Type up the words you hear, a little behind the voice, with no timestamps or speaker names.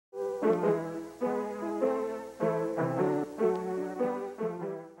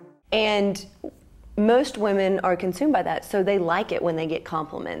And most women are consumed by that, so they like it when they get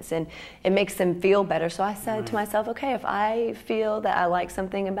compliments, and it makes them feel better. So I said to myself, okay, if I feel that I like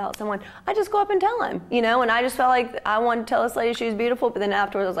something about someone, I just go up and tell them, you know. And I just felt like I wanted to tell this lady she was beautiful, but then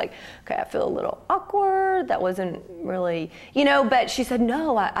afterwards I was like, okay, I feel a little awkward. That wasn't really, you know. But she said,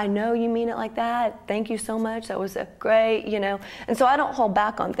 no, I know you mean it like that. Thank you so much. That was great, you know. And so I don't hold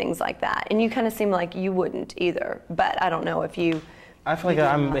back on things like that. And you kind of seem like you wouldn't either. But I don't know if you. I feel like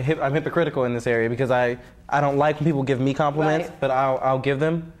I'm hypocritical in this area because I don't like when people give me compliments, Right. but I'll give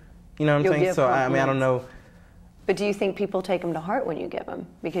them. You know what I'm saying? So I mean, I don't know. But do you think people take them to heart when you give them?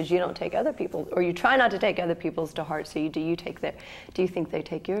 Because you don't take other people, or you try not to take other people's to heart. So do you think they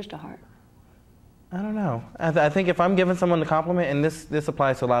take yours to heart? I don't know. I think if I'm giving someone a compliment, and this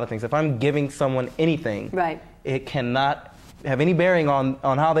applies to a lot of things, if I'm giving someone anything, Right. it cannot have any bearing on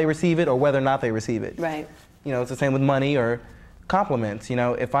how they receive it or whether or not they receive it. Right. You know, it's the same with money or compliments. You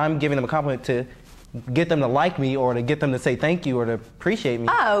know, if I'm giving them a compliment to get them to like me or to get them to say thank you or to appreciate me.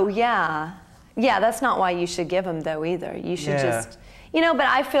 Oh, yeah. Yeah, that's not why you should give them, though, either. You should just, you know, but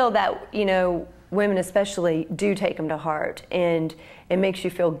I feel that, you know, women especially do take them to heart, and it makes you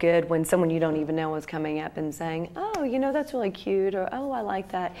feel good when someone you don't even know is coming up and saying, oh, you know, that's really cute, or oh, I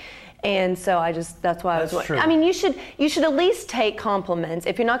like that. And so that's why That's true. I mean, you should at least take compliments.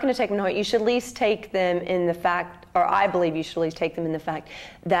 If you're not going to take them to heart, you should at least take them in the fact, or I believe you should at least take them in the fact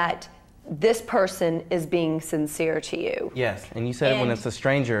that this person is being sincere to you. Yes, and you said when it's a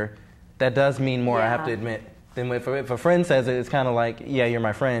stranger, that does mean more, I have to admit. Then if a friend says it, it's kind of like, yeah, you're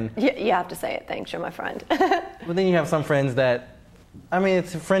my friend. You have to say it, thanks, you're my friend. But then you have some friends that, I mean,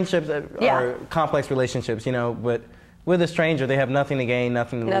 it's friendships that are complex relationships, you know, but with a stranger, they have nothing to gain,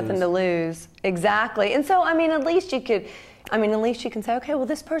 nothing to lose. Nothing to lose, exactly. And so, I mean, at least you can say, okay, well,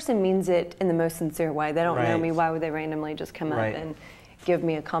 this person means it in the most sincere way. They don't know me. Why would they randomly just come up and give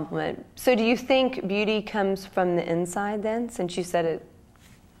me a compliment? So do you think beauty comes from the inside then? Since you said it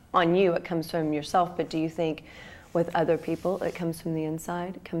on you, it comes from yourself, but do you think with other people it comes from the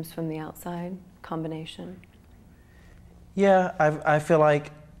inside, it comes from the outside, combination? Yeah, I feel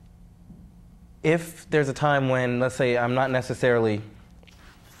like if there's a time when, let's say, I'm not necessarily,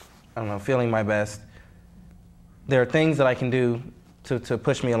 I don't know, feeling my best, there are things that I can do to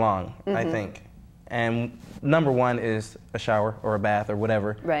push me along, I think. And number one is a shower or a bath or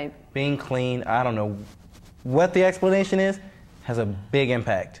whatever. Right. Being clean, I don't know what the explanation is, has a big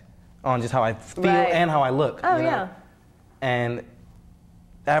impact on just how I feel and how I look. Oh, you know? yeah. And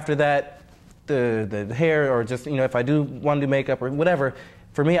after that, the hair, or just, you know, if I do want to do makeup or whatever,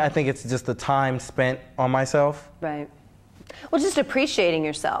 for me, I think it's just the time spent on myself. Right. Well, just appreciating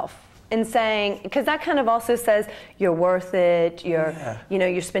yourself and saying, because that kind of also says you're worth it, you're, you know,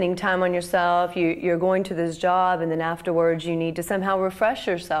 you're spending time on yourself, you're going to this job, and then afterwards you need to somehow refresh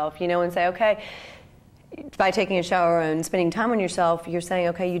yourself, you know, and say, okay, by taking a shower and spending time on yourself, you're saying,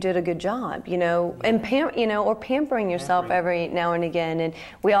 okay, you did a good job, you know, and or pampering yourself every now and again. And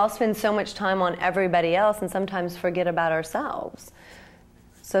we all spend so much time on everybody else and sometimes forget about ourselves.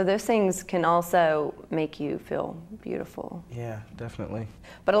 So those things can also make you feel beautiful. Yeah, definitely.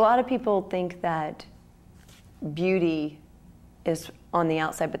 But a lot of people think that beauty is on the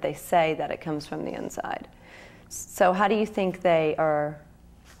outside, but they say that it comes from the inside. So how do you think they are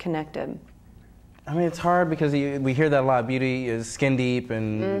connected? I mean, it's hard because we hear that a lot. Beauty is skin deep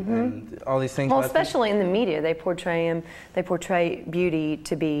and all these things. Well, especially in the media, they portray beauty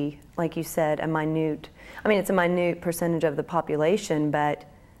to be, like you said, it's a minute percentage of the population, but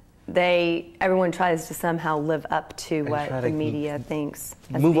everyone tries to somehow live up to what the media thinks.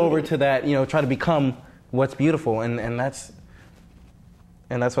 Move over to that, you know, try to become what's beautiful, and that's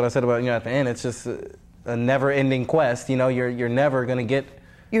what I said about, you know, at the end. It's just a never-ending quest. You know, you're never going to get.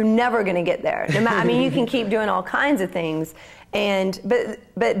 You're never going to get there. I mean, you can keep doing all kinds of things,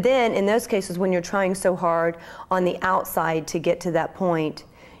 but then in those cases, when you're trying so hard on the outside to get to that point,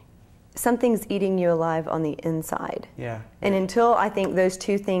 something's eating you alive on the inside. Yeah. And until I think those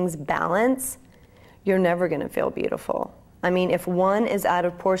two things balance, you're never going to feel beautiful. I mean, if one is out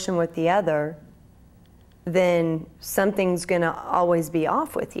of proportion with the other, then something's going to always be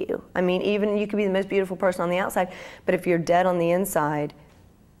off with you. I mean, even you could be the most beautiful person on the outside, but if you're dead on the inside,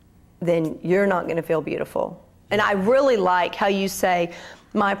 then you're not going to feel beautiful. And I really like how you say,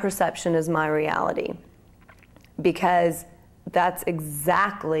 my perception is my reality, because that's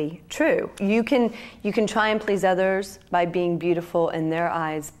exactly true. You can try and please others by being beautiful in their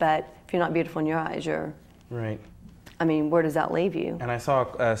eyes, but if you're not beautiful in your eyes, you're... Right. I mean, where does that leave you? And I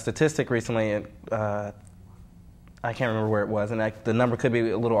saw a statistic recently, I can't remember where it was, and the number could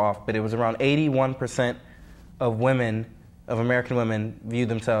be a little off, but it was around 81% of women of American women view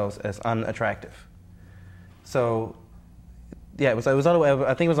themselves as unattractive. So, yeah, it was on the web.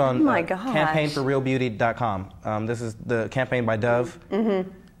 I think it was on campaignforrealbeauty.com. This is the campaign by Dove,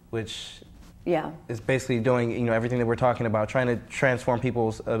 which is basically doing everything that we're talking about, trying to transform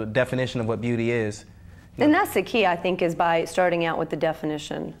people's definition of what beauty is. And that's the key, I think, is by starting out with the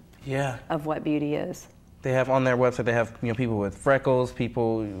definition of what beauty is. They have on their website, they have people with freckles, big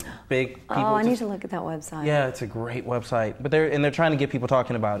people. Oh, I need to look at that website. Yeah, it's a great website. But they're trying to get people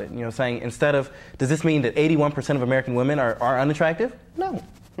talking about it. Saying instead of, does this mean that 81% of American women are unattractive? No.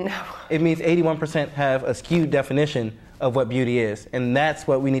 No. It means 81% have a skewed definition of what beauty is, and that's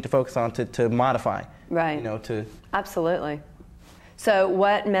what we need to focus on to modify. Right. Absolutely. So,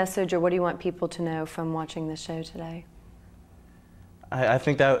 what message or what do you want people to know from watching this show today? I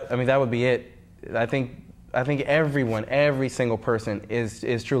think that would be it. I think everyone, every single person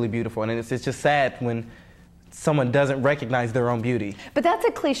is truly beautiful, and it's just sad when someone doesn't recognize their own beauty. But that's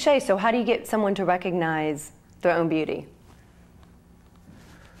a cliche, so how do you get someone to recognize their own beauty?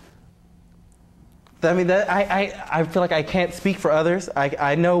 I feel like I can't speak for others.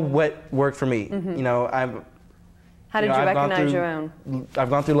 I know what worked for me. How did you recognize your own? I've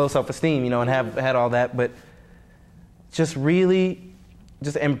gone through low self-esteem, and have had all that, but just really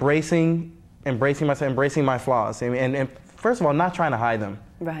embracing myself, embracing my flaws, and first of all, not trying to hide them.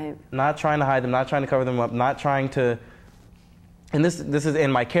 Right. Not trying to hide them, not trying to cover them up, not trying to. And this is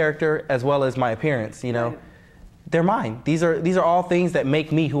in my character as well as my appearance. Right. They're mine. These are all things that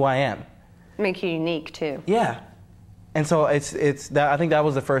make me who I am. Make you unique too. Yeah. And so it's that, I think that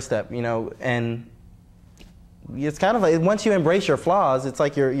was the first step, and it's kind of like once you embrace your flaws, it's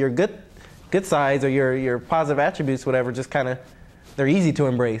like your good sides or your positive attributes, whatever, just kind of, they're easy to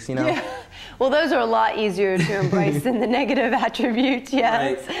embrace, Yeah. Well, those are a lot easier to embrace than the negative attributes,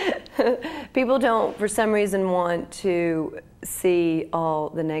 yes. Right. People don't, for some reason, want to see all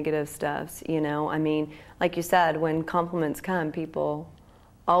the negative stuffs, I mean, like you said, when compliments come, people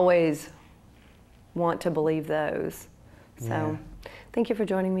always want to believe those. So, thank you for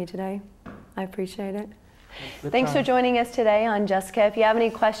joining me today. I appreciate it. Thanks for joining us today on Jessica. If you have any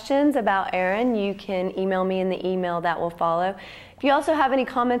questions about Erin, you can email me in the email that will follow. If you also have any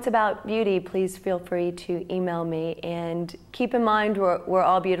comments about beauty, please feel free to email me. And keep in mind, we're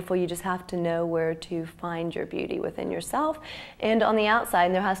all beautiful. You just have to know where to find your beauty within yourself and on the outside.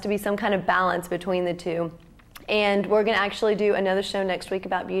 And there has to be some kind of balance between the two. And we're going to actually do another show next week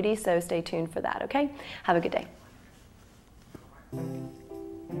about beauty, so stay tuned for that, okay? Have a good day.